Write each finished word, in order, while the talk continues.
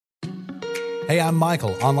Hey, I'm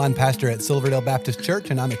Michael, online pastor at Silverdale Baptist Church,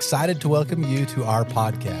 and I'm excited to welcome you to our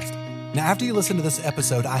podcast. Now, after you listen to this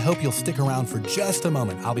episode, I hope you'll stick around for just a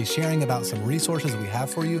moment. I'll be sharing about some resources we have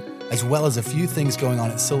for you, as well as a few things going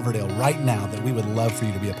on at Silverdale right now that we would love for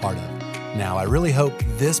you to be a part of. Now, I really hope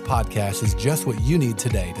this podcast is just what you need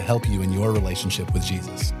today to help you in your relationship with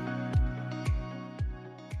Jesus.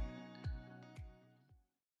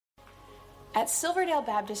 At Silverdale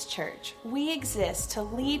Baptist Church, we exist to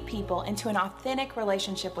lead people into an authentic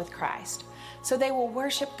relationship with Christ, so they will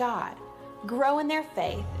worship God, grow in their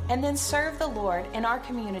faith, and then serve the Lord in our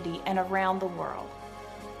community and around the world.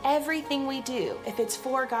 Everything we do, if it's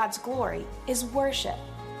for God's glory, is worship.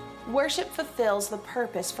 Worship fulfills the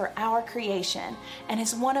purpose for our creation and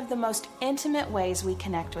is one of the most intimate ways we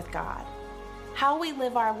connect with God. How we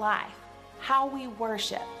live our life, how we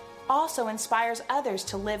worship, also inspires others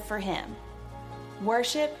to live for Him.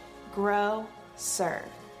 Worship, grow, serve.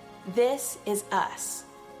 This is us.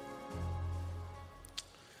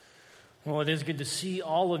 Well, it is good to see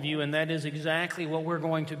all of you, and that is exactly what we're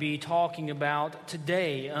going to be talking about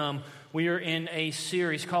today. We are in a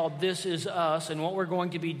series called This Is Us, and what we're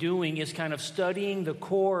going to be doing is kind of studying the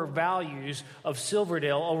core values of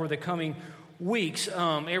Silverdale over the coming weeks.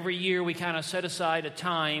 Every year we kind of set aside a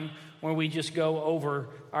time where we just go over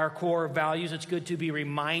our core values. It's good to be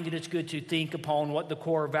reminded. It's good to think upon what the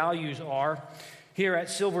core values are. Here at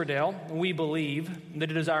Silverdale, we believe that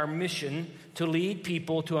it is our mission to lead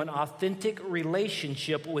people to an authentic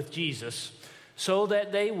relationship with Jesus so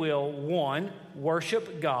that they will, 1,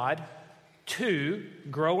 worship God, 2,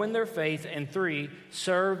 grow in their faith, and 3,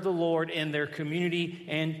 serve the Lord in their community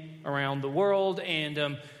and around the world.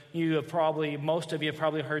 And most of you have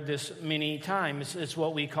probably heard this many times. It's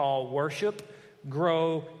what we call worship,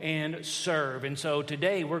 grow, and serve. And so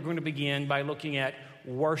today we're going to begin by looking at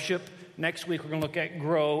worship. Next week we're going to look at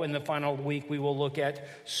grow, and the final week we will look at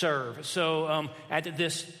serve. So at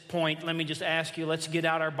this point, let me just ask you, let's get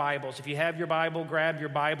out our Bibles. If you have your Bible, grab your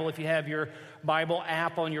Bible. If you have your Bible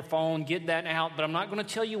app on your phone, get that out. But I'm not going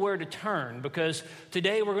to tell you where to turn, because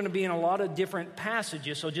today we're going to be in a lot of different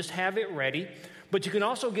passages, so just have it ready. But you can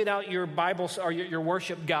also get out your Bible or your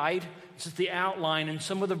worship guide. It's just the outline, and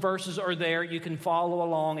some of the verses are there. You can follow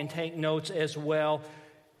along and take notes as well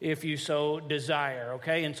if you so desire,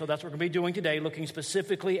 okay? And so that's what we're going to be doing today, looking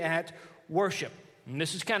specifically at worship. And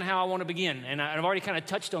this is kind of how I want to begin. And I've already kind of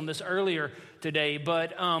touched on this earlier today,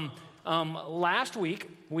 but last week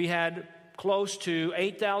we had close to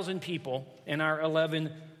 8,000 people in our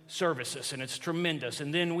 11 services, and it's tremendous.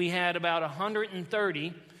 And then we had about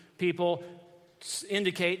 130 people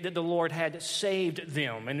indicate that the Lord had saved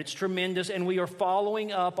them, and it's tremendous. And we are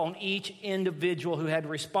following up on each individual who had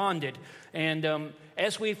responded. And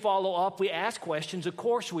as we follow up, we ask questions. Of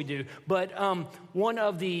course we do. But one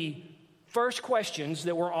of the first questions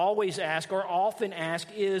that we're always asked or often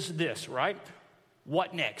asked is this, right?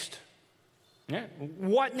 What next? Yeah.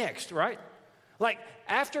 What next, right? Like,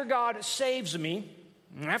 after God saves me,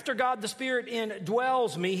 after God the Spirit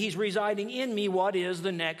indwells me, He's residing in me, what is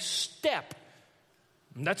the next step?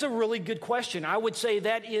 That's a really good question. I would say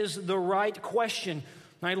that is the right question.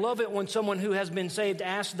 And I love it when someone who has been saved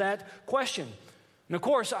asks that question. And of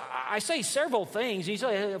course, I say several things. You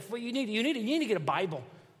say you need to get a Bible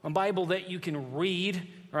that you can read,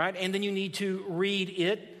 right? And then you need to read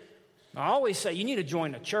it. I always say you need to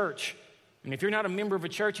join a church. And if you're not a member of a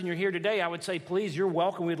church and you're here today, I would say, please, you're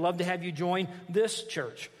welcome. We'd love to have you join this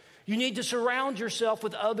church. You need to surround yourself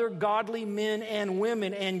with other godly men and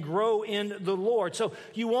women and grow in the Lord. So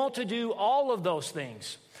you want to do all of those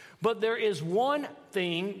things. But there is one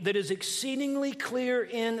thing that is exceedingly clear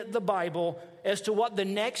in the Bible as to what the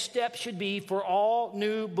next step should be for all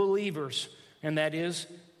new believers, and that is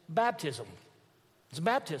baptism. It's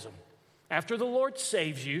baptism. After the Lord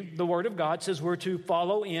saves you, the Word of God says we're to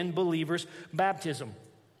follow in believers' baptism.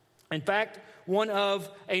 In fact, one of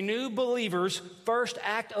a new believer's first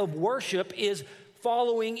act of worship is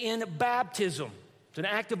following in baptism. It's an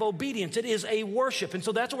act of obedience. It is a worship. And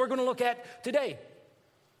so that's what we're going to look at today.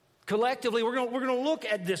 Collectively, we're going to look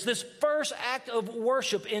at this first act of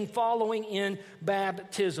worship in following in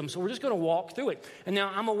baptism. So we're just going to walk through it. And now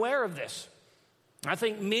I'm aware of this. I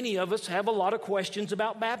think many of us have a lot of questions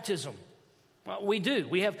about baptism. We do.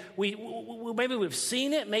 Maybe we've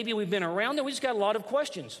seen it. Maybe we've been around it. We just got a lot of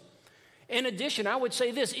questions. In addition, I would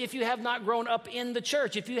say this: if you have not grown up in the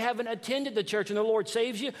church, if you haven't attended the church and the Lord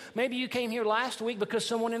saves you, maybe you came here last week because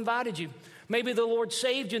someone invited you. Maybe the Lord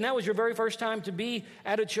saved you and that was your very first time to be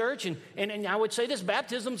at a church. And I would say this: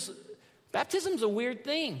 baptism's a weird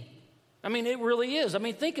thing. I mean, it really is. I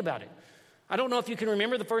mean, think about it. I don't know if you can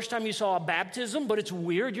remember the first time you saw a baptism, but it's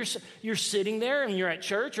weird. You're sitting there and you're at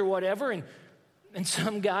church or whatever, and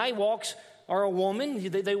some guy walks, or a woman,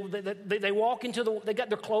 they walk into they got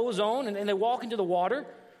their clothes on, and they walk into the water,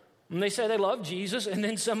 and they say they love Jesus, and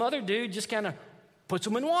then some other dude just kind of puts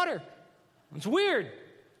them in water. It's weird.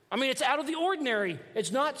 I mean, it's out of the ordinary.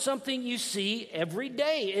 It's not something you see every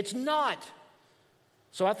day. It's not.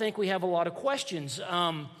 So I think we have a lot of questions.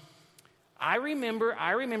 I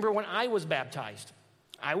remember when I was baptized.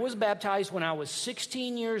 I was baptized when I was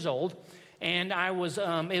 16 years old, and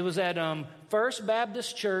it was at First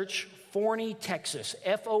Baptist Church, Forney, Texas.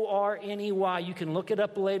 Forney. You can look it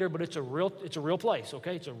up later, but it's a real place.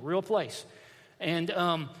 Okay, it's a real place, and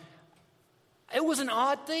it was an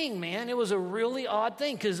odd thing, man. It was a really odd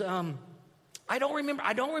thing because I don't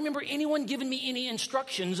remember anyone giving me any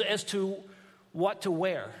instructions as to what to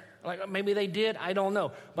wear. Like maybe they did, I don't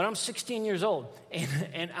know. But I'm 16 years old,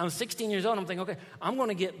 and I'm 16 years old. I'm thinking, okay, I'm going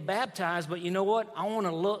to get baptized, but you know what? I want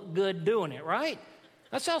to look good doing it, right?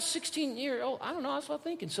 That's how 16-year-old. I don't know. That's what I'm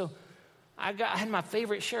thinking. So I had my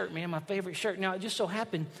favorite shirt, man. My favorite shirt. Now it just so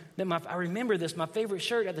happened that I remember this. My favorite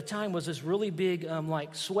shirt at the time was this really big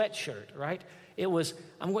like sweatshirt, right? It was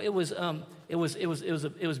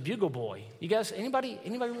Bugle Boy. You guys, anybody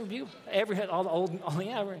remember Bugle?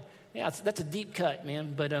 Yeah, that's a deep cut,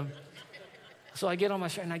 man. But so I get on my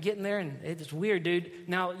shirt and I get in there and it's weird, dude.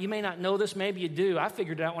 Now you may not know this, maybe you do. I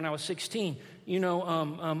figured it out when I was 16. You know,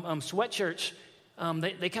 sweatshirts,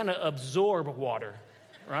 they kind of absorb water,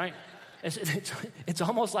 right? It's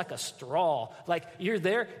almost like a straw. Like you're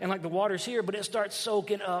there and like the water's here, but it starts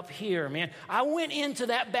soaking up here, man. I went into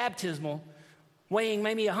that baptismal weighing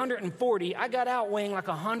maybe 140. I got out weighing like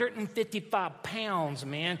 155 pounds,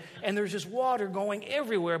 man. And there's just water going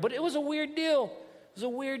everywhere. But it was a weird deal. It was a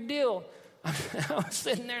weird deal. I was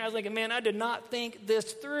sitting there, I was thinking, man, I did not think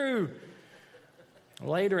this through.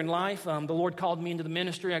 Later in life, the Lord called me into the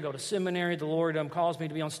ministry. I go to seminary. The Lord calls me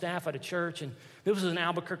to be on staff at a church. And this was in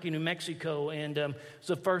Albuquerque, New Mexico. And it's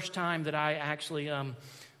the first time that I actually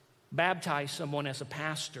baptized someone as a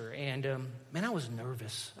pastor, and man, I was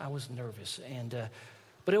nervous, and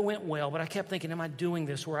but it went well. But I kept thinking, am I doing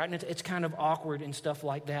this right? And it's kind of awkward and stuff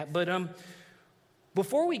like that. But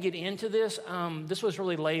before we get into this, this was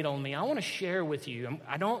really laid on me. I want to share with you.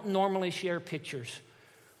 I don't normally share pictures,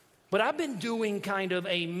 but I've been doing kind of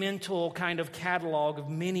a mental kind of catalog of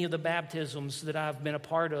many of the baptisms that I've been a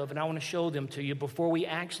part of, and I want to show them to you before we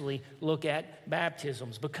actually look at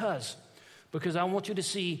baptisms, because I want you to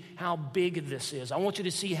see how big this is. I want you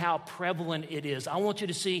to see how prevalent it is. I want you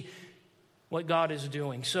to see what God is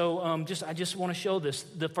doing. So I just want to show this.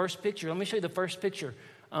 The first picture, let me show you the first picture.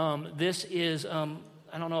 This is, I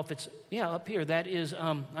don't know if it's, up here. That is,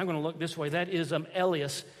 I'm going to look this way. That is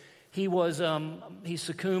Elias. He's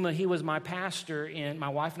Sakuma. He was my pastor, my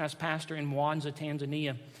wife and I's pastor in Mwanza,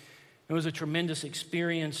 Tanzania. It was a tremendous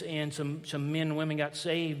experience, and some men and women got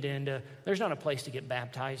saved, and there's not a place to get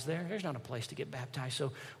baptized there. There's not a place to get baptized.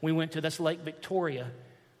 So we went to, that's Lake Victoria.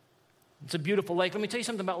 It's a beautiful lake. Let me tell you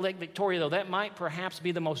something about Lake Victoria, though. That might perhaps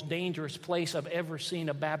be the most dangerous place I've ever seen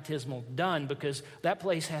a baptismal done, because that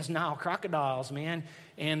place has Nile crocodiles, man.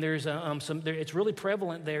 And there's it's really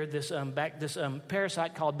prevalent there, this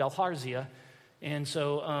parasite called Bilharzia. And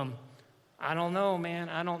so I don't know, man.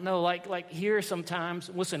 I don't know. Like here sometimes.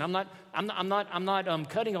 Listen, I'm not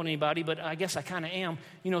cutting on anybody, but I guess I kind of am.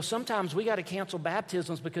 You know, sometimes we got to cancel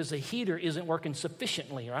baptisms because the heater isn't working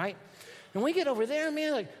sufficiently, right? And we get over there,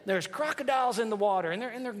 man. Like there's crocodiles in the water, and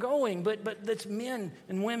they're going, but it's men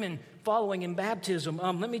and women following in baptism.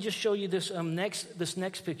 Let me just show you this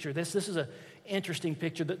next picture. This is a interesting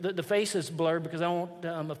picture. The face is blurred because I won't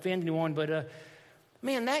offend anyone, but.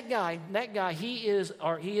 Man, that guy, he's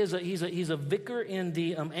a vicar in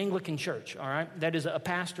the Anglican church, all right? That is a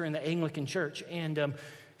pastor in the Anglican church, and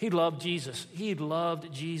he loved Jesus.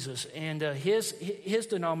 And his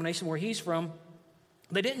denomination, where he's from,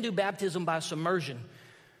 they didn't do baptism by submersion.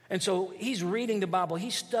 And so he's reading the Bible,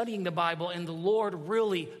 he's studying the Bible, and the Lord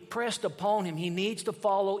really pressed upon him. He needs to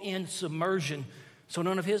follow in submersion. So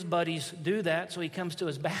none of his buddies do that, so he comes to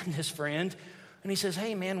his Baptist friend, and he says,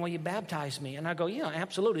 hey, man, will you baptize me? And I go, yeah,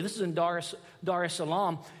 absolutely. This is in Dar es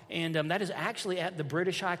Salaam, and that is actually at the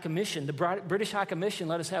British High Commission. The British High Commission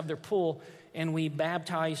let us have their pool, and we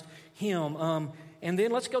baptized him. And then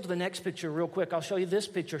let's go to the next picture real quick. I'll show you this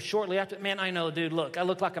picture shortly after. Man, I know, dude, look, I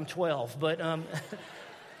look like I'm 12, but...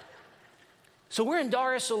 So we're in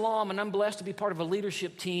Dar es Salaam, and I'm blessed to be part of a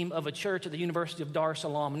leadership team of a church at the University of Dar es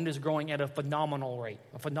Salaam, and it is growing at a phenomenal rate.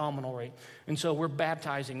 And so we're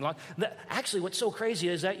baptizing. Actually, what's so crazy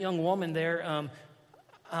is that young woman there,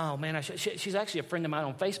 Oh, man, she's actually a friend of mine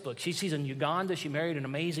on Facebook. She's in Uganda. She married an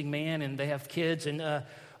amazing man, and they have kids.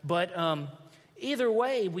 But either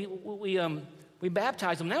way, we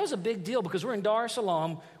baptized them. That was a big deal because we're in Dar es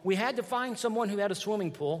Salaam. We had to find someone who had a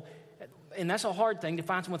swimming pool, and that's a hard thing to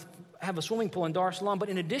find someone have a swimming pool in Dar es Salaam. But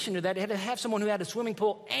in addition to that, they had to have someone who had a swimming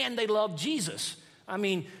pool and they loved Jesus. I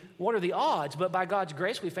mean, what are the odds? But by God's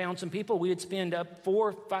grace, we found some people. We would spend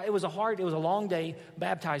 4, 5. It was a long day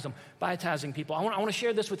baptizing people. I want to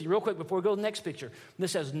share this with you real quick before we go to the next picture.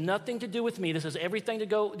 This has nothing to do with me. This has everything to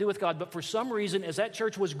do with God. But for some reason, as that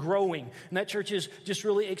church was growing, and that church is just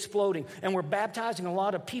really exploding, and we're baptizing a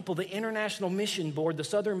lot of people, the International Mission Board, the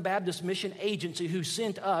Southern Baptist Mission Agency who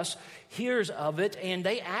sent us, hears of it, and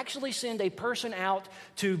they actually send a person out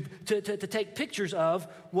to take pictures of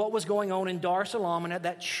what was going on in Dar es Salaam and at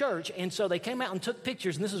that church. And so they came out and took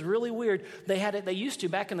pictures, and this is really weird. They used to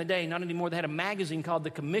back in the day, not anymore. They had a magazine called The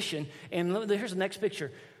Commission, and here's the next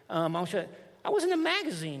picture. I'll show you. I was in a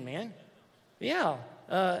magazine, man. Yeah.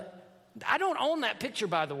 I don't own that picture,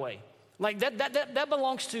 by the way. Like that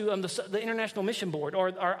belongs to the International Mission Board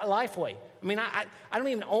or Lifeway. I mean, I don't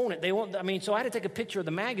even own it. They won't. I mean, so I had to take a picture of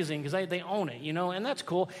the magazine because they own it, you know, and that's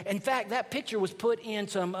cool. In fact, that picture was put in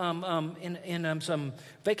some some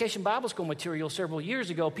Vacation Bible School material several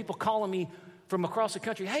years ago. People calling me from across the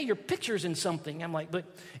country, "Hey, your picture's in something." I'm like, but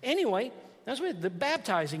anyway, that's what the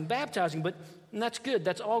baptizing, but. And that's good.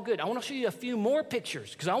 That's all good. I want to show you a few more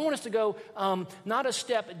pictures because I want us to go not a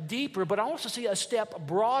step deeper, but I want us to see a step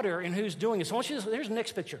broader in who's doing this. So I want you to here's the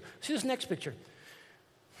next picture. See this next picture.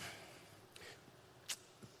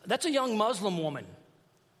 That's a young Muslim woman.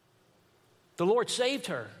 The Lord saved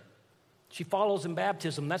her. She follows in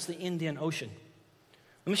baptism. That's the Indian Ocean.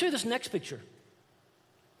 Let me show you this next picture.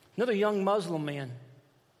 Another young Muslim man.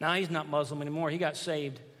 Now, he's not Muslim anymore. He got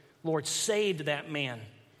saved. Lord saved that man.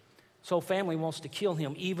 So family wants to kill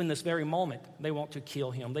him. Even this very moment, they want to kill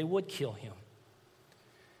him. They would kill him.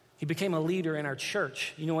 He became a leader in our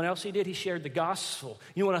church. You know what else he did? He shared the gospel.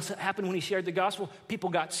 You know what else happened when he shared the gospel? People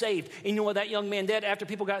got saved. And you know what that young man did after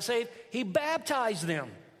people got saved? He baptized them.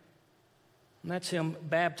 And that's him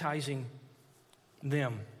baptizing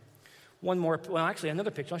them. Another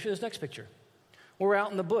picture. I'll show you this next picture. We're out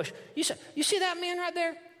in the bush. You see that man right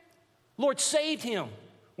there? Lord saved him.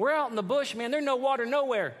 We're out in the bush, man. There's no water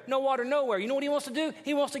nowhere. No water nowhere. You know what he wants to do?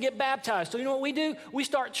 He wants to get baptized. So you know what we do? We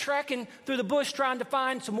start trekking through the bush trying to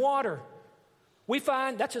find some water. We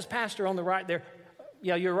find, that's his pastor on the right there.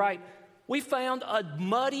 Yeah, you're right. We found a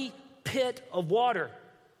muddy pit of water.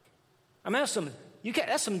 I mean,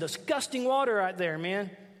 that's some disgusting water right there, man.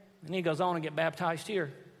 And he goes on and get baptized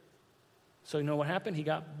here. So you know what happened? He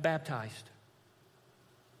got baptized.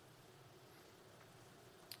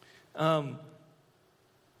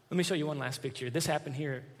 Let me show you one last picture. This happened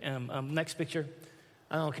here. Next picture.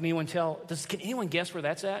 I don't know, can anyone tell? Can anyone guess where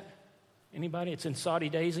that's at? Anybody? It's in Saudi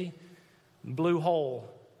Daisy. Blue Hole.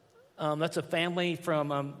 That's a family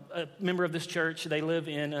from a member of this church. They live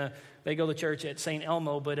in, they go to church at St.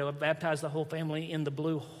 Elmo, but baptized the whole family in the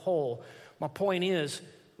Blue Hole. My point is,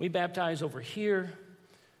 we baptize over here.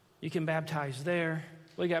 You can baptize there.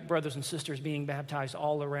 We got brothers and sisters being baptized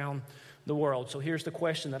all around the world. So here's the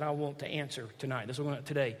question that I want to answer tonight. This is what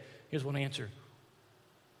today. Here's one answer.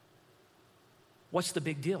 What's the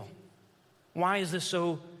big deal? Why is this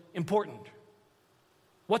so important?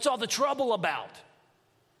 What's all the trouble about?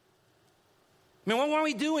 I mean, why are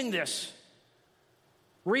we doing this?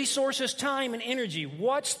 Resources, time, and energy.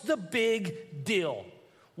 What's the big deal?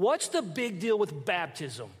 What's the big deal with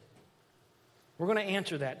baptism? We're going to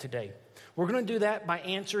answer that today. We're going to do that by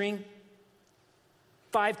answering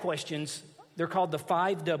 5 questions. They're called the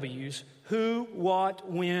 5 W's. Who, what,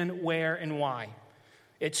 when, where, and why.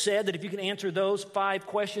 It's said that if you can answer those 5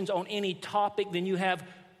 questions on any topic, then you have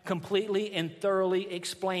completely and thoroughly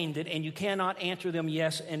explained it, and you cannot answer them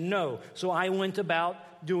yes and no. So I went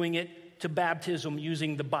about doing it to baptism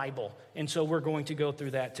using the Bible, and so we're going to go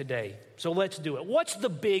through that today. So let's do it. What's the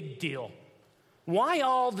big deal? Why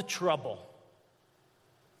all the trouble?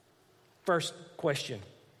 First question,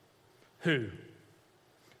 who?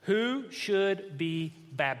 Who should be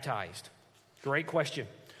baptized? Great question.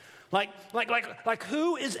 Like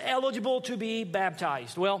who is eligible to be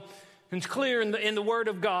baptized? Well, it's clear in the Word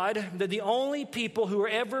of God that the only people who are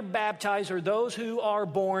ever baptized are those who are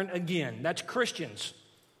born again. That's Christians.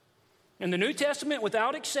 In the New Testament,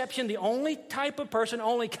 without exception, the only type of person,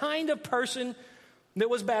 only kind of person that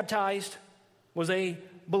was baptized was a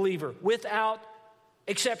believer, without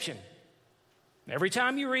exception. Every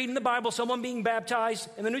time you read in the Bible someone being baptized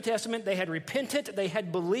in the New Testament, they had repented, they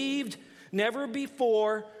had believed never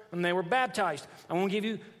before, and they were baptized. I want to give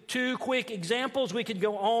you two quick examples. We could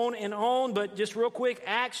go on and on, but just real quick,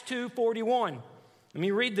 Acts 2:41. Let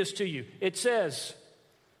me read this to you. It says,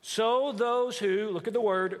 so those who, look at the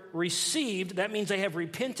word, received, that means they have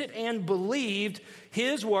repented and believed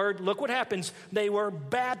his word. Look what happens. They were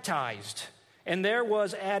baptized. And there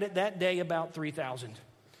was added that day about 3,000.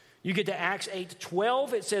 You get to Acts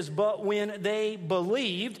 8:12. It says, but when they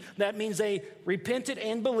believed, that means they repented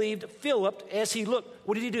and believed Philip as he looked.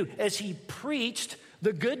 What did he do? As he preached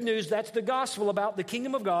the good news, that's the gospel about the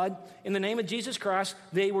kingdom of God in the name of Jesus Christ,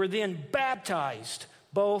 they were then baptized,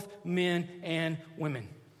 both men and women.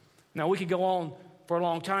 Now, we could go on for a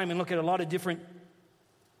long time and look at a lot of different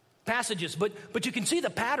passages, but you can see the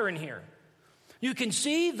pattern here. You can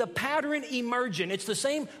see the pattern emerging. It's the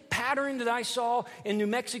same pattern that I saw in New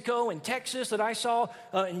Mexico and Texas, that I saw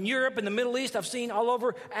in Europe and the Middle East. I've seen all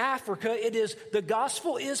over Africa. It is the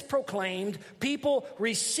gospel is proclaimed. People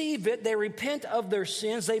receive it. They repent of their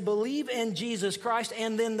sins. They believe in Jesus Christ,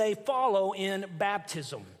 and then they follow in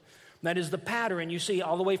baptism. That is the pattern you see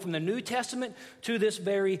all the way from the New Testament to this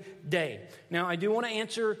very day. Now, I do want to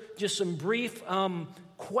answer just some brief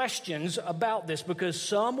questions about this, because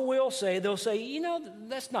some will say, they'll say,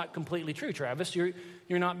 that's not completely true, Travis. You're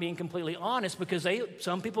not being completely honest, because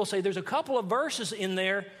some people say there's a couple of verses in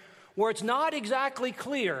there where it's not exactly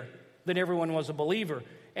clear that everyone was a believer.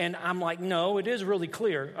 And I'm like, no, it is really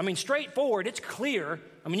clear. I mean, straightforward, it's clear.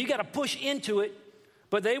 I mean, you got to push into it.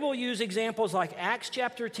 But they will use examples like Acts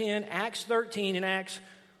chapter 10, Acts 13, and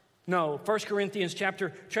 1 Corinthians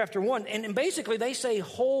chapter 1. And basically they say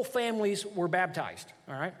whole families were baptized,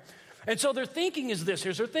 all right? And so their thinking is this.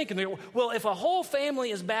 Here's their thinking. Well, if a whole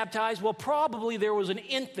family is baptized, well, probably there was an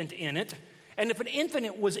infant in it. And if an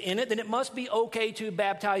infant was in it, then it must be okay to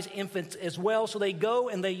baptize infants as well. So they go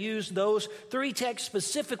and they use those three texts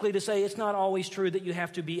specifically to say it's not always true that you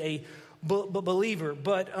have to be a believer.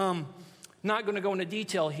 But not going to go into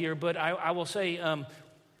detail here, but I will say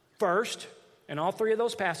first, in all three of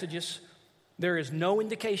those passages, there is no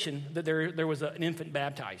indication that there was an infant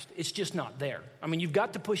baptized. It's just not there. I mean, you've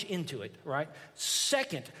got to push into it, right?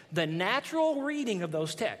 Second, the natural reading of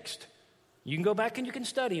those texts, you can go back and you can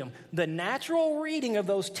study them. The natural reading of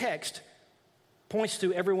those texts points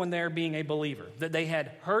to everyone there being a believer, that they had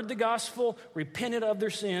heard the gospel, repented of their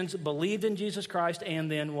sins, believed in Jesus Christ, and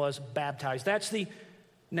then was baptized. That's the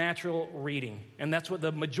natural reading, and that's what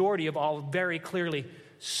the majority of all very clearly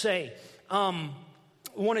say.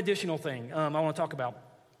 One additional thing I want to talk about.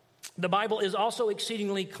 The Bible is also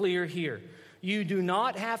exceedingly clear here. You do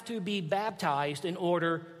not have to be baptized in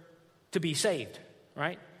order to be saved,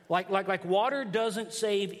 right? Like water doesn't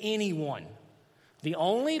save anyone. The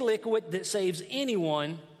only liquid that saves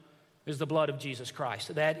anyone is the blood of Jesus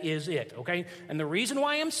Christ. That is it, okay? And the reason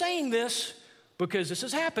why I'm saying this, because this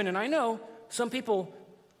has happened, and I know some people,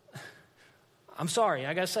 I'm sorry,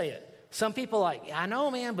 I got to say it. Some people I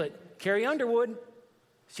know, man, but Carrie Underwood,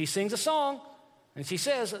 she sings a song, and she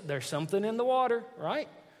says, there's something in the water, right?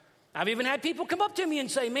 I've even had people come up to me and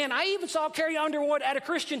say, man, I even saw Carrie Underwood at a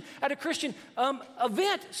Christian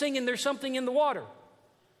event singing there's something in the water.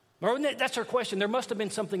 Or that's her question. There must have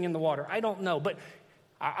been something in the water. I don't know, but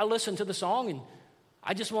I listened to the song, and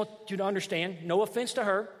I just want you to understand, no offense to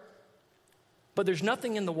her, but there's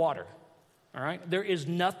nothing in the water. All right? There is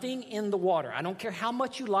nothing in the water. I don't care how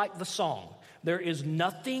much you like the song. There is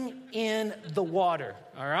nothing in the water.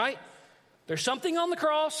 All right? There's something on the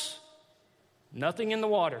cross, nothing in the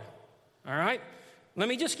water. All right? Let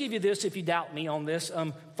me just give you this if you doubt me on this.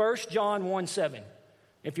 1 John 1:7.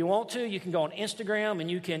 If you want to, you can go on Instagram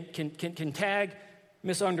and you can tag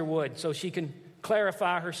Miss Underwood so she can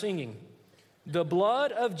clarify her singing. The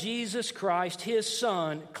blood of Jesus Christ, his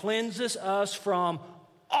Son, cleanses us from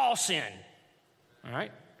all sin. All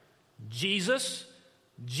right? Jesus,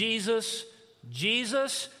 Jesus,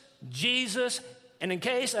 Jesus, Jesus, and in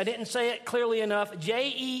case I didn't say it clearly enough,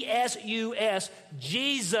 J-E-S-U-S,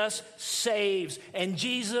 Jesus saves, and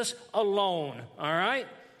Jesus alone. All right?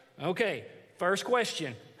 Okay, first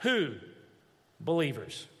question, who?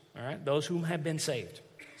 Believers. All right? Those who have been saved.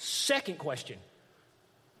 Second question,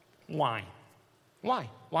 why? Why?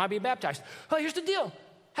 Why be baptized? Oh, here's the deal.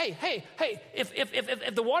 Hey,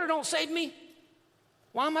 if the water don't save me,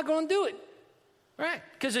 why am I going to do it? Right?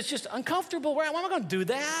 Because it's just uncomfortable. Right? Why am I going to do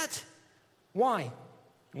that? Why?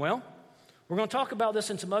 Well, we're going to talk about this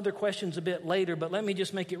and some other questions a bit later, but let me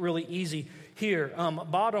just make it really easy here.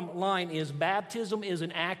 Bottom line is baptism is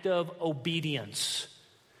an act of obedience.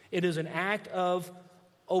 It is an act of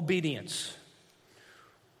obedience.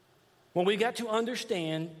 What we got to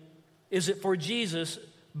understand is that for Jesus,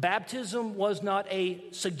 baptism was not a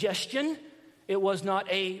suggestion. It was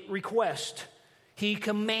not a request. he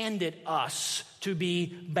commanded us to be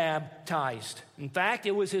baptized. In fact,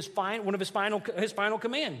 it was one of his final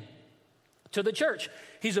command to the church.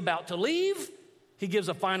 He's about to leave. He gives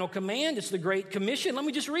a final command. It's the Great Commission. Let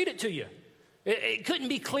me just read it to you. It couldn't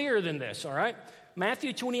be clearer than this, all right?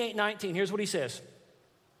 Matthew 28:19, here's what he says.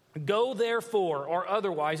 Go therefore, or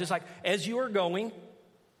otherwise, it's like, as you are going,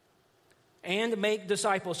 and make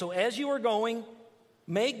disciples. So as you are going,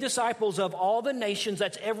 make disciples of all the nations.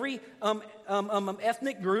 That's every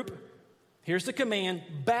ethnic group. Here's the command,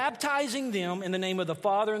 baptizing them in the name of the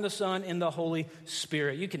Father and the Son and the Holy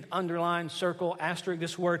Spirit. You can underline, circle, asterisk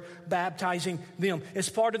this word, baptizing them. It's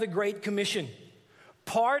part of the Great Commission.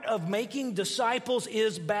 Part of making disciples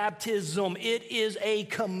is baptism. It is a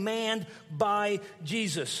command by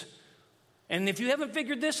Jesus. And if you haven't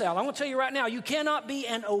figured this out, I'm going to tell you right now, you cannot be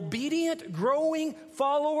an obedient, growing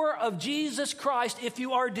follower of Jesus Christ if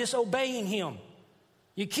you are disobeying him.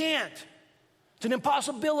 You can't. It's an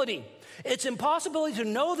impossibility. It's impossibility to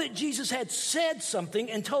know that Jesus had said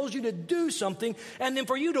something and told you to do something, and then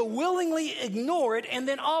for you to willingly ignore it and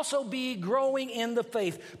then also be growing in the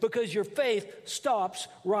faith, because your faith stops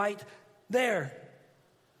right there.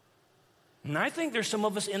 And I think there's some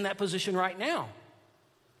of us in that position right now.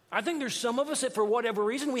 I think there's some of us that for whatever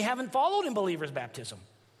reason we haven't followed in believers' baptism.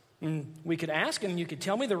 And we could ask and you could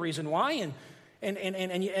tell me the reason why,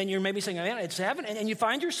 and you're maybe saying, man, it's heaven, and you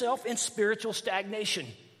find yourself in spiritual stagnation.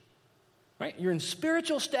 Right? You're in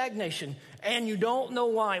spiritual stagnation and you don't know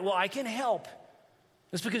why. Well, I can help.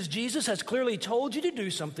 It's because Jesus has clearly told you to do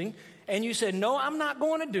something and you said, no, I'm not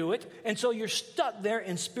going to do it. And so you're stuck there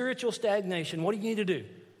in spiritual stagnation. What do you need to do?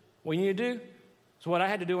 What you need to do is what I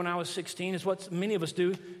had to do when I was 16. Is what many of us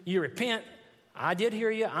do. You repent. I did hear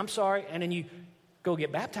you. I'm sorry. And then you go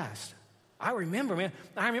get baptized. I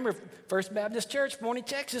remember First Baptist Church, Forney,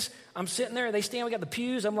 Texas. I'm sitting there. They stand. We got the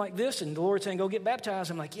pews. I'm like this. And the Lord saying, go get baptized.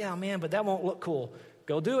 I'm like, yeah, man, but that won't look cool.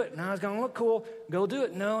 Go do it. No, it's going to look cool. Go do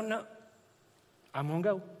it. No. I'm going to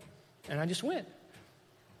go. And I just went.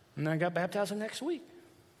 And then I got baptized the next week.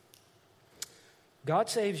 God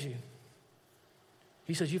saves you.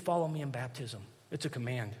 He says, you follow me in baptism. It's a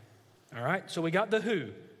command. All right? So we got the who.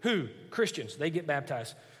 Who? Christians. They get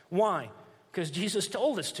baptized. Why? Because Jesus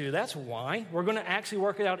told us to. That's why. We're going to actually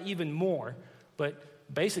work it out even more. But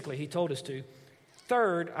basically, he told us to.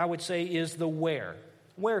 Third, I would say, is the where.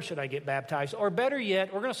 Where should I get baptized? Or better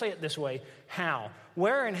yet, we're going to say it this way, how.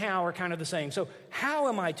 Where and how are kind of the same. So how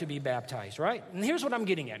am I to be baptized, right? And here's what I'm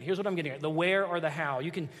getting at. The where or the how.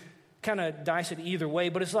 You can kind of dice it either way,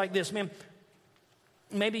 but it's like this, man.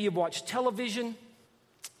 Maybe you've watched television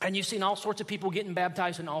and you've seen all sorts of people getting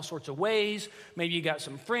baptized in all sorts of ways. Maybe you got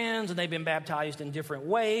some friends and they've been baptized in different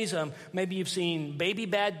ways. Maybe you've seen baby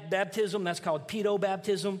baptism. That's called pedo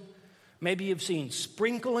baptism. Maybe you've seen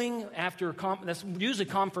sprinkling after, that's usually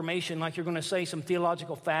confirmation, like you're going to say some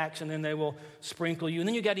theological facts and then they will sprinkle you. And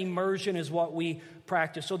then you got immersion is what we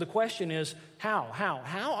practice. So the question is, how?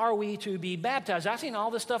 How are we to be baptized? I've seen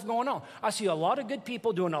all this stuff going on. I see a lot of good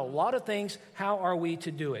people doing a lot of things. How are we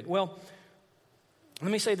to do it? Well,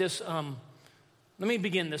 let me say this. Let me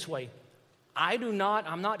begin this way. I'm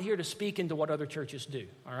not here to speak into what other churches do,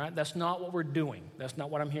 all right? That's not what we're doing. That's not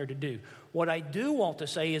what I'm here to do. What I do want to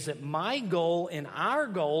say is that my goal and our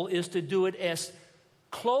goal is to do it as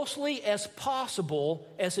closely as possible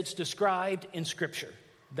as it's described in Scripture.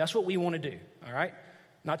 That's what we want to do, all right?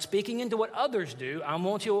 Not speaking into what others do. I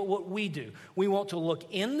want to what we do. We want to look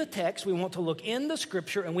in the text. We want to look in the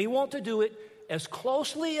Scripture, and we want to do it as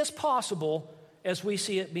closely as possible as we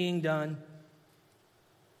see it being done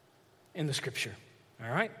in the Scripture,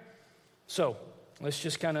 all right? So let's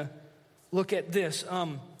just kind of look at this.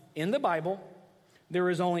 In the Bible, there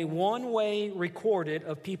is only one way recorded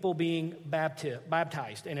of people being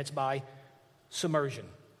baptized, and it's by submersion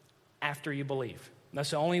after you believe. That's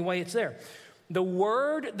the only way it's there. The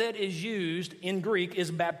word that is used in Greek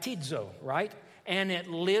is baptizo, right? And it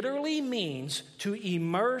literally means to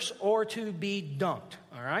immerse or to be dunked,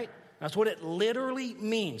 all right? That's what it literally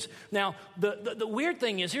means. Now, the weird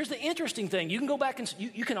thing is, here's the interesting thing. You can go back and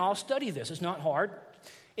you can all study this. It's not hard.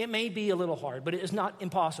 It may be a little hard, but it is not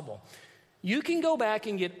impossible. You can go back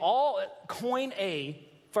and get coin a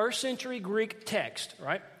first century Greek text,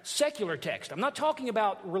 right? Secular text. I'm not talking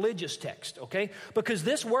about religious text, okay? Because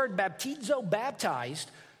this word baptizo, baptized,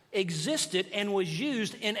 existed and was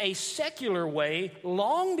used in a secular way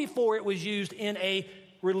long before it was used in a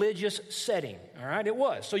religious setting, all right? It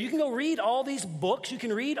was. So you can go read all these books. You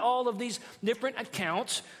can read all of these different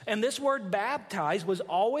accounts. And this word baptize was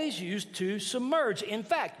always used to submerge. In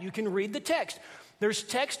fact, you can read the text. There's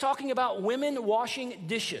text talking about women washing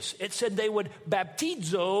dishes. It said they would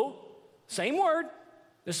baptizo Same word.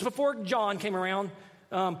 This is before John came around.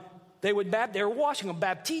 They were washing them,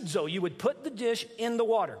 baptizo. You would put the dish in the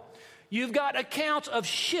water. You've got accounts of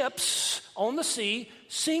ships on the sea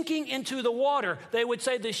sinking into the water. They would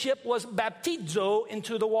say the ship was baptizo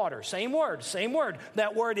into the water. Same word, same word.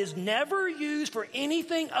 That word is never used for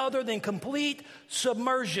anything other than complete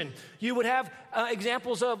submersion. You would have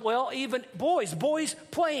examples of, well, even boys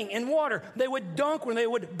playing in water. They would dunk when they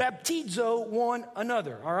would baptizo one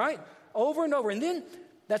another, all right? Over and over. And then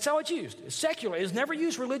that's how it's used. It's secular. It's never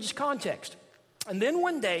used religious context. And then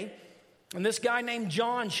one day, and this guy named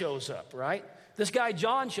John shows up, right? This guy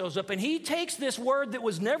John shows up, and he takes this word that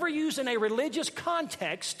was never used in a religious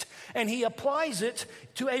context, and he applies it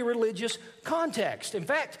to a religious context. In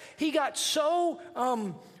fact, he got so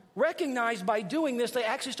recognized by doing this, they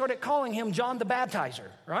actually started calling him John the Baptizer,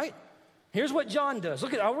 right? Here's what John does.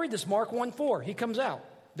 Look at, I'll read this, Mark 1:4. He comes out.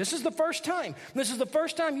 This is the first time. This is the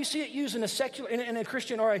first time you see it used in a secular, in a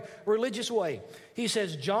Christian or a religious way. He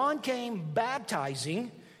says, John came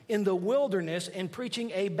baptizing in the wilderness and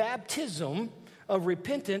preaching a baptism of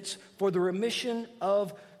repentance for the remission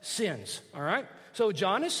of sins. All right? So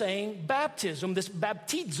John is saying baptism, this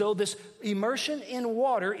baptizo, this immersion in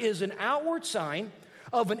water, is an outward sign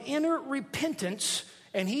of an inner repentance,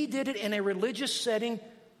 and he did it in a religious setting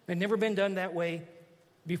that had never been done that way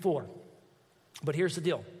before. But here's the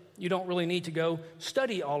deal. You don't really need to go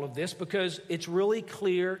study all of this because it's really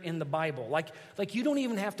clear in the Bible. Like you don't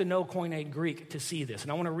even have to know Koine Greek to see this.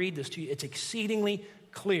 And I want to read this to you. It's exceedingly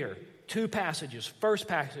clear. 2 passages. First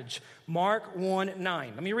passage, Mark 1:9.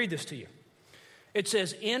 Let me read this to you. It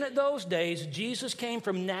says, in those days, Jesus came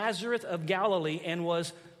from Nazareth of Galilee and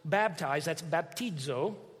was baptized, that's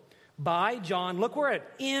baptizo, by John. Look where it,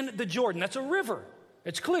 in the Jordan. That's a river.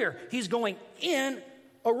 It's clear. He's going in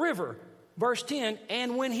a river. Verse 10,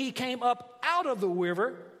 and when he came up out of the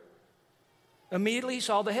river, immediately he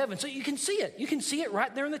saw the heavens. So you can see it. You can see it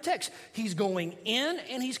right there in the text. He's going in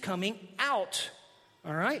and he's coming out.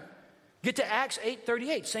 All right? Get to Acts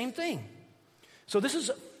 8:38, same thing. So this is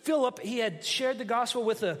Philip. He had shared the gospel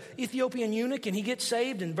with the Ethiopian eunuch and he gets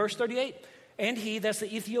saved in verse 38. And he, that's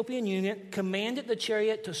the Ethiopian eunuch, commanded the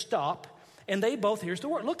chariot to stop. And they both, here's the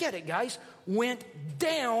word, look at it, guys, went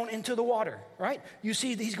down into the water, right? You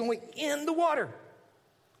see he's going in the water.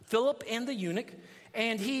 Philip and the eunuch,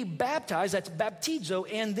 and he baptized, that's baptizo,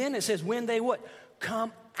 and then it says when they what?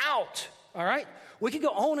 Come out, all right? We could go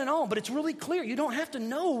on and on, but it's really clear. You don't have to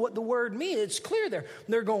know what the word means. It's clear there.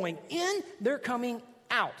 They're going in, they're coming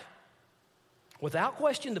out. Without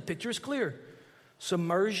question, the picture is clear.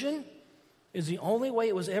 Submersion is the only way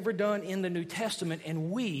it was ever done in the New Testament,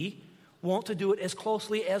 and we want to do it as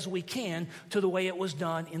closely as we can to the way it was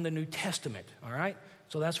done in the New Testament, all right?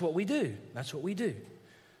 So that's what we do. That's what we do.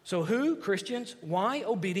 So who? Christians. Why?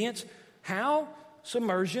 Obedience. How?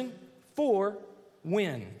 Submersion. For?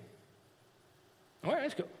 When? All right,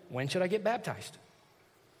 let's go. When should I get baptized?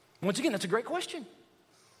 Once again, that's a great question.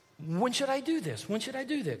 When should I do this? When should I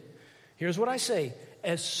do that? Here's what I say.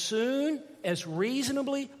 As soon as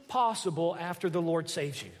reasonably possible after the Lord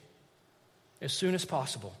saves you. As soon as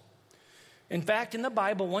possible. In fact, in the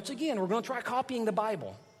Bible, once again, we're going to try copying the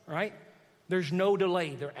Bible, right? There's no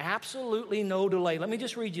delay. There's absolutely no delay. Let me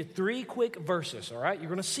just read you 3 quick verses, all right? You're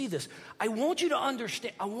going to see this. I want you to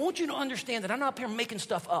understand that I'm not up here making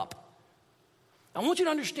stuff up. I want you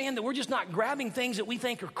to understand that we're just not grabbing things that we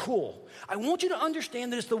think are cool. I want you to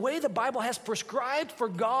understand that it's the way the Bible has prescribed for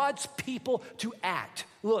God's people to act.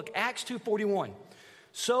 Look, Acts 2:41.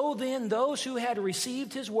 So then those who had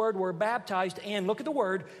received his word were baptized, and look at the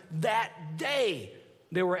word, that day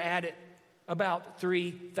there were added about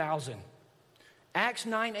 3,000. Acts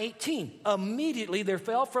 9:18. Immediately there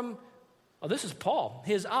fell from, this is Paul,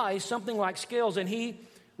 his eyes something like scales, and he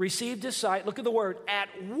received his sight. Look at the word. At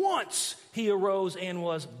once he arose and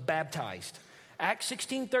was baptized. Acts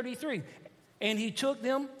 16:33. And he took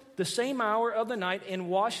them the same hour of the night and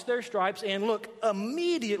washed their stripes. And look,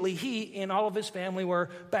 immediately he and all of his family were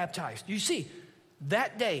baptized. You see,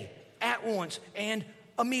 that day, at once, and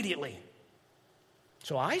immediately.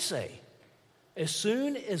 So I say, as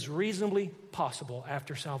soon as reasonably possible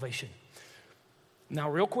after salvation. Now,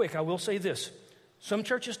 real quick, I will say this. Some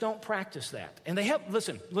churches don't practice that. And they have,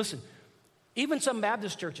 listen, even some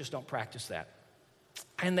Baptist churches don't practice that.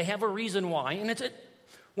 And they have a reason why. And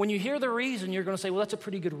when you hear the reason, you're going to say, well, that's a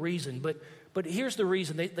pretty good reason. But here's the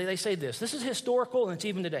reason. They say this. This is historical, and it's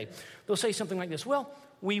even today. They'll say something like this. Well,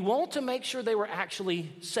 we want to make sure they were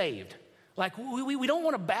actually saved. Like, we don't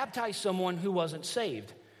want to baptize someone who wasn't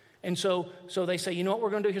saved. And so they say, you know what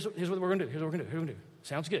we're going to do? Here's what we're going to do. Here's what we're going to do.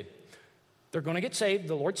 Sounds good. They're going to get saved.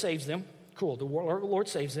 The Lord saves them. Cool. The Lord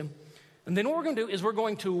saves them. And then what we're going to do is we're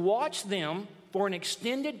going to watch them for an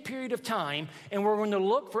extended period of time, and we're going to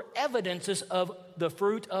look for evidences of the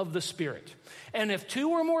fruit of the Spirit. And if 2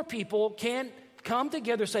 or more people can come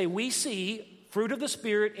together, say, we see fruit of the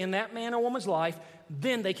Spirit in that man or woman's life,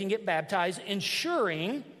 then they can get baptized,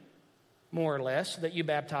 ensuring, more or less, that you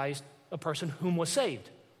baptized a person whom was saved.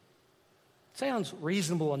 Sounds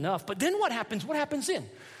reasonable enough, but then what happens? What happens then?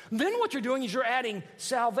 Then what you're doing is you're adding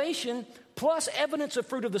salvation plus evidence of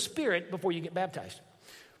fruit of the Spirit before you get baptized.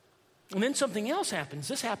 And then something else happens.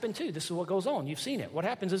 This happened too. This is what goes on. You've seen it. What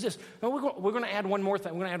happens is this. No, we're going to add one more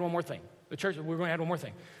thing. We're going to add one more thing. The church, we're going to add one more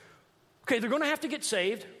thing. Okay, they're going to have to get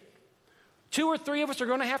saved. 2 or 3 of us are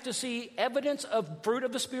going to have to see evidence of fruit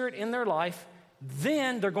of the Spirit in their life.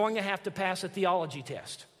 Then they're going to have to pass a theology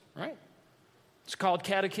test, right? It's called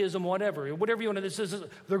catechism, whatever you want to. This is,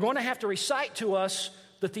 they're going to have to recite to us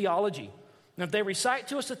the theology. And if they recite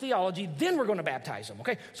to us the theology, then we're going to baptize them,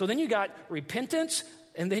 okay? So then you got repentance,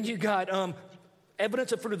 and then you got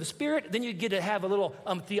evidence of fruit of the Spirit. Then you get to have a little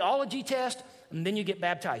theology test, and then you get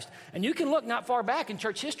baptized. And you can look not far back in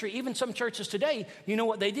church history, even some churches today, you know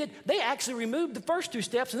what they did? They actually removed the first 2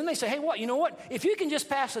 steps, and then they say, hey, you know what? If you can just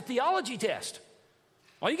pass a theology test,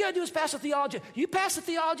 all you got to do is pass a theology. You pass the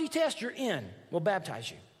theology test, you're in. We'll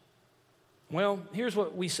baptize you. Well, here's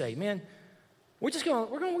what we say, man. We're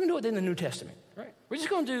going to do it in the New Testament, right? We're just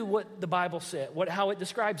going to do what the Bible said, how it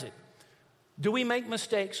describes it. Do we make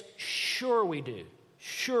mistakes? Sure we do.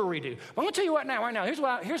 Sure we do. But I'm going to tell you right now,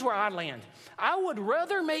 here's where I land. I would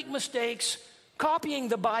rather make mistakes copying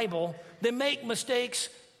the Bible than make mistakes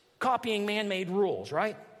copying man-made rules,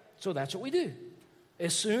 right? So that's what we do.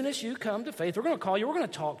 As soon as you come to faith, we're going to call you, we're going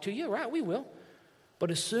to talk to you, right? We will. But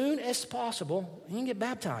as soon as possible, you can get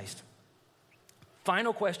baptized.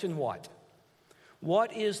 Final question, what?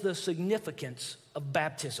 What is the significance of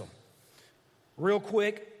baptism? Real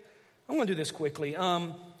quick, I'm going to do this quickly.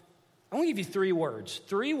 I'm going to give you 3 words.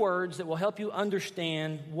 3 words that will help you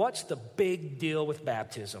understand what's the big deal with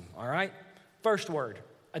baptism, all right? First word,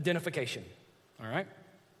 identification, all right?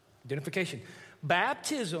 Identification.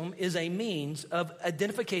 Baptism is a means of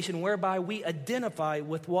identification whereby we identify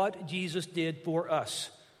with what Jesus did for us.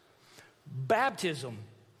 Baptism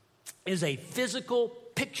is a physical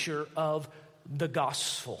picture of the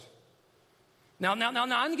gospel. Now, I'm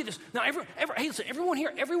going to get this. Now, hey, listen, everyone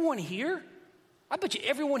here, I bet you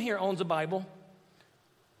everyone here owns a Bible.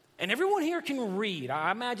 And everyone here can read. I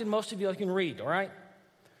imagine most of you can read, all right?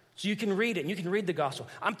 So you can read it, and you can read the gospel.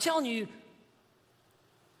 I'm telling you,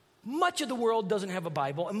 much of the world doesn't have a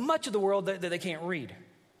Bible, and much of the world that they can't read.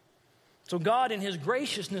 So God, in His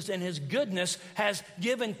graciousness and His goodness, has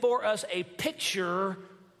given for us a picture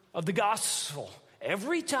of the gospel.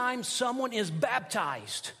 Every time someone is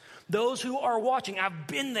baptized, those who are watching, I've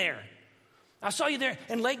been there. I saw you there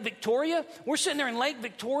in Lake Victoria. We're sitting there in Lake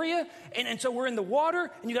Victoria, and so we're in the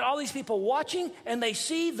water, and you got all these people watching, and they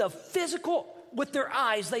see the physical, with their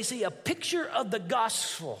eyes, they see a picture of the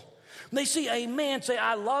gospel. They see a man say,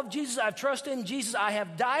 I love Jesus, I've trusted in Jesus, I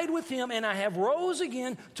have died with Him, and I have rose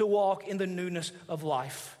again to walk in the newness of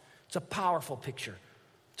life. It's a powerful picture.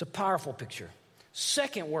 It's a powerful picture.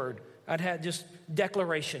 Second word, I'd had just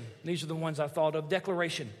declaration. These are the ones I thought of.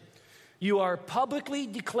 Declaration. You are publicly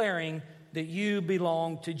declaring that you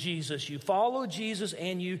belong to Jesus. You follow Jesus,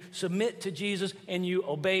 and you submit to Jesus, and you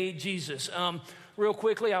obey Jesus. Real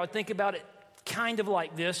quickly, I would think about it kind of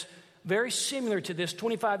like this. Very similar to this,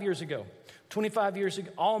 25 years ago. 25 years ago,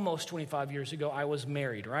 almost 25 years ago, I was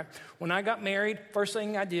married, right? When I got married, first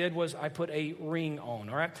thing I did was I put a ring on,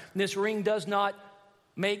 all right? This ring does not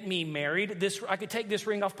make me married. I could take this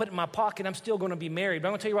ring off, put it in my pocket, I'm still going to be married. But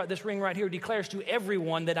I'm going to tell you what, this ring right here declares to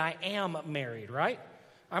everyone that I am married, right?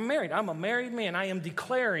 I'm married. I'm a married man. I am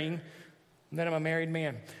declaring that I'm a married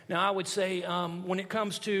man. Now, I would say when it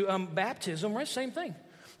comes to baptism, right, same thing.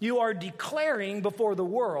 You are declaring before the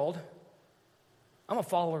world, I'm a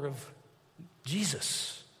follower of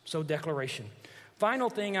Jesus. So declaration. Final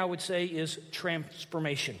thing I would say is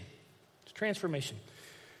transformation. It's transformation.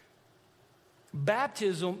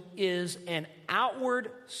 Baptism is an outward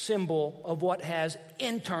symbol of what has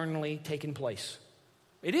internally taken place.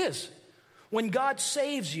 It is. When God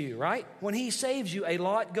saves you, right? When He saves you, a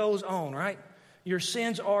lot goes on, right? Your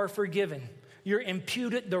sins are forgiven. You're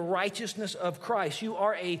imputed the righteousness of Christ. You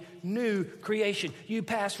are a new creation. You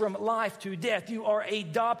pass from life to death. You are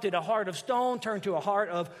adopted, a heart of stone turned to a heart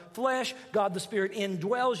of flesh. God the Spirit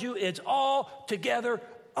indwells you. It's all together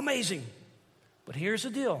amazing. But here's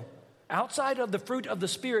the deal. Outside of the fruit of the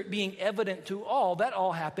Spirit being evident to all, that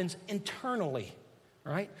all happens internally,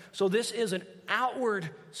 right? So this is an outward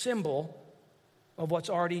symbol of what's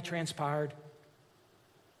already transpired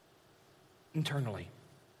internally.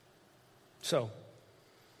 So,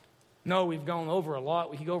 no, we've gone over a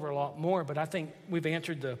lot. We could go over a lot more, but I think we've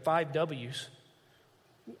answered the 5 W's.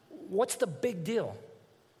 What's the big deal?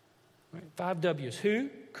 Right? 5 W's. Who?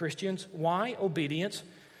 Christians. Why? Obedience.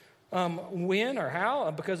 When or how?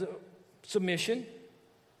 Because of submission.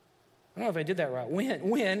 I don't know if I did that right.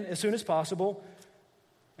 When, as soon as possible.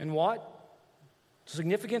 And what?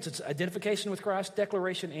 Significance, it's identification with Christ,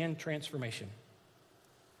 declaration, and transformation.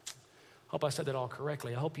 Hope I said that all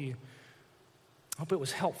correctly. I hope it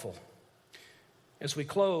was helpful. As we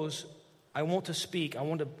close, I want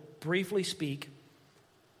to briefly speak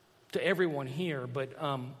to everyone here, but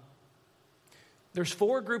there's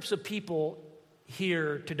 4 groups of people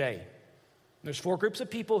here today. There's 4 groups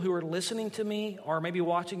of people who are listening to me or maybe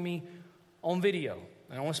watching me on video.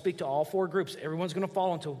 And I want to speak to all 4 groups. Everyone's going to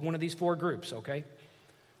fall into one of these 4 groups, okay?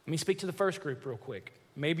 Let me speak to the first group real quick.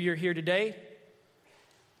 Maybe you're here today,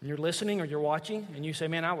 and you're listening or you're watching, and you say,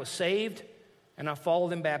 man, I was saved, and I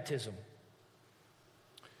followed in baptism.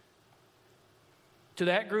 To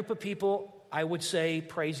that group of people, I would say,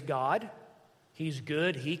 praise God. He's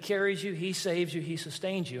good. He carries you. He saves you. He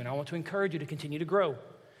sustains you. And I want to encourage you to continue to grow.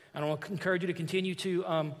 And I want to encourage you to continue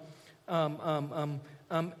to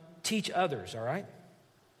teach others, all right?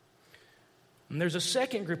 And there's a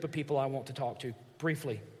second group of people I want to talk to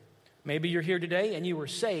briefly. Maybe you're here today and you were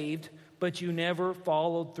saved, but you never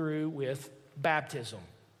followed through with baptism.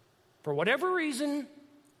 For whatever reason,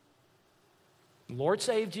 the Lord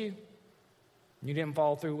saved you. You didn't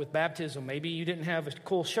follow through with baptism. Maybe you didn't have a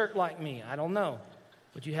cool shirt like me. I don't know.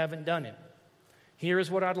 But you haven't done it. Here is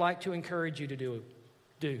what I'd like to encourage you to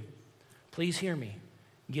do. Please hear me.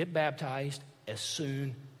 Get baptized as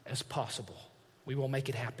soon as possible. We will make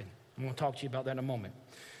it happen. I'm going to talk to you about that in a moment.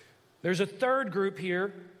 There's a third group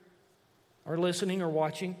here, or listening or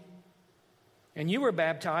watching, and you were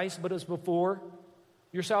baptized, but it was before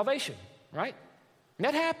your salvation, right? And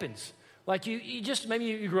that happens. Like maybe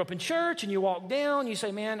you grew up in church and you walk down, you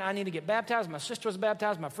say, man, I need to get baptized. My sister was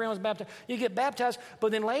baptized, my friend was baptized. You get baptized,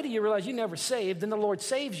 but then later you realize you never saved. Then the Lord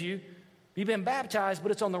saves you. You've been baptized,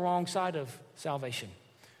 but it's on the wrong side of salvation.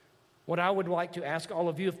 What I would like to ask all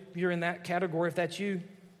of you, if you're in that category, if that's you,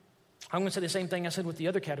 I'm going to say the same thing I said with the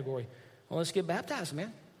other category. Well, let's get baptized,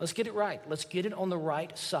 man. Let's get it right. Let's get it on the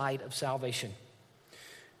right side of salvation.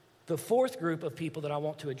 The fourth group of people that I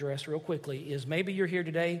want to address real quickly is maybe you're here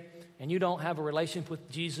today and you don't have a relationship with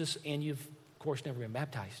Jesus and you've, of course, never been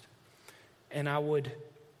baptized. And I would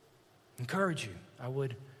encourage you, I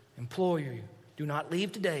would implore you, do not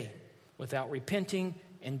leave today without repenting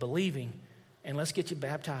and believing, and let's get you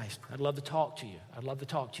baptized. I'd love to talk to you.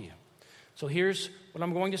 So here's what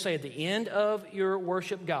I'm going to say. At the end of your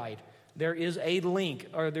worship guide, there is a link,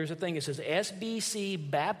 or there's a thing that says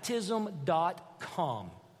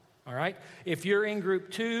sbcbaptism.com. All right? If you're in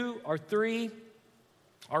group 2 or 3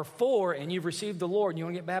 or 4 and you've received the Lord and you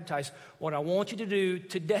want to get baptized, what I want you to do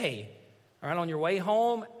today, all right, on your way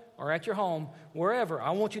home or at your home, wherever,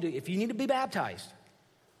 I want you to, if you need to be baptized,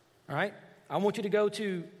 all right, I want you to go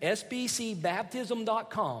to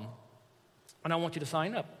sbcbaptism.com and I want you to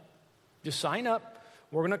sign up. Just sign up.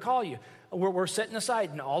 We're going to call you. We're setting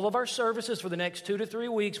aside in all of our services for the next 2 to 3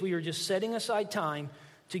 weeks. We are just setting aside time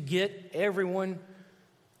to get everyone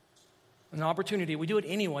an opportunity. We do it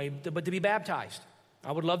anyway, but to be baptized.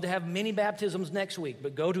 I would love to have many baptisms next week,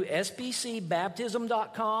 but go to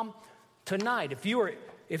sbcbaptism.com tonight. If you're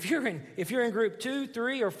in group 2,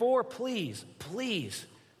 3, or 4, please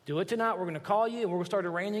do it tonight. We're going to call you and we're going to start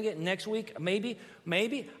arranging it next week. Maybe,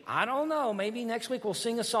 I don't know. Maybe next week we'll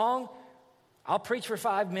sing a song. I'll preach for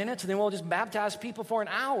 5 minutes and then we'll just baptize people for an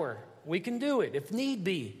hour. We can do it if need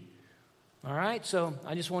be. All right, so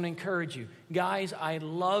I just want to encourage you. Guys, I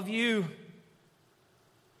love you.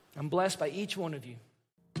 I'm blessed by each one of you.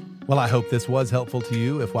 Well, I hope this was helpful to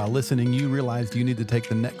you. If while listening you realized you need to take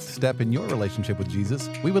the next step in your relationship with Jesus,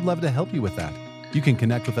 we would love to help you with that. You can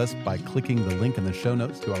connect with us by clicking the link in the show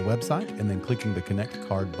notes to our website and then clicking the Connect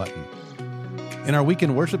Card button. In our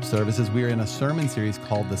weekend worship services, we are in a sermon series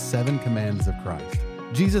called The 7 Commands of Christ.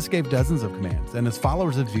 Jesus gave dozens of commands, and as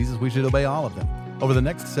followers of Jesus, we should obey all of them. Over the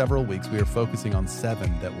next several weeks, we are focusing on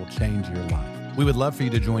 7 that will change your life. We would love for you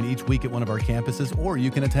to join each week at one of our campuses, or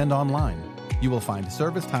you can attend online. You will find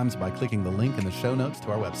service times by clicking the link in the show notes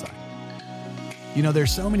to our website. You know,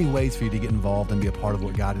 there's so many ways for you to get involved and be a part of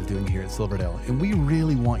what God is doing here at Silverdale, and we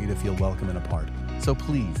really want you to feel welcome and a part. So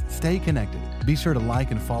please, stay connected. Be sure to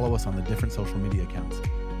like and follow us on the different social media accounts.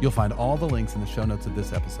 You'll find all the links in the show notes of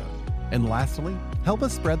this episode. And lastly, help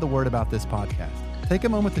us spread the word about this podcast. Take a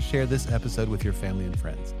moment to share this episode with your family and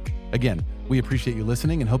friends. Again, we appreciate you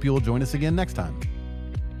listening and hope you will join us again next time.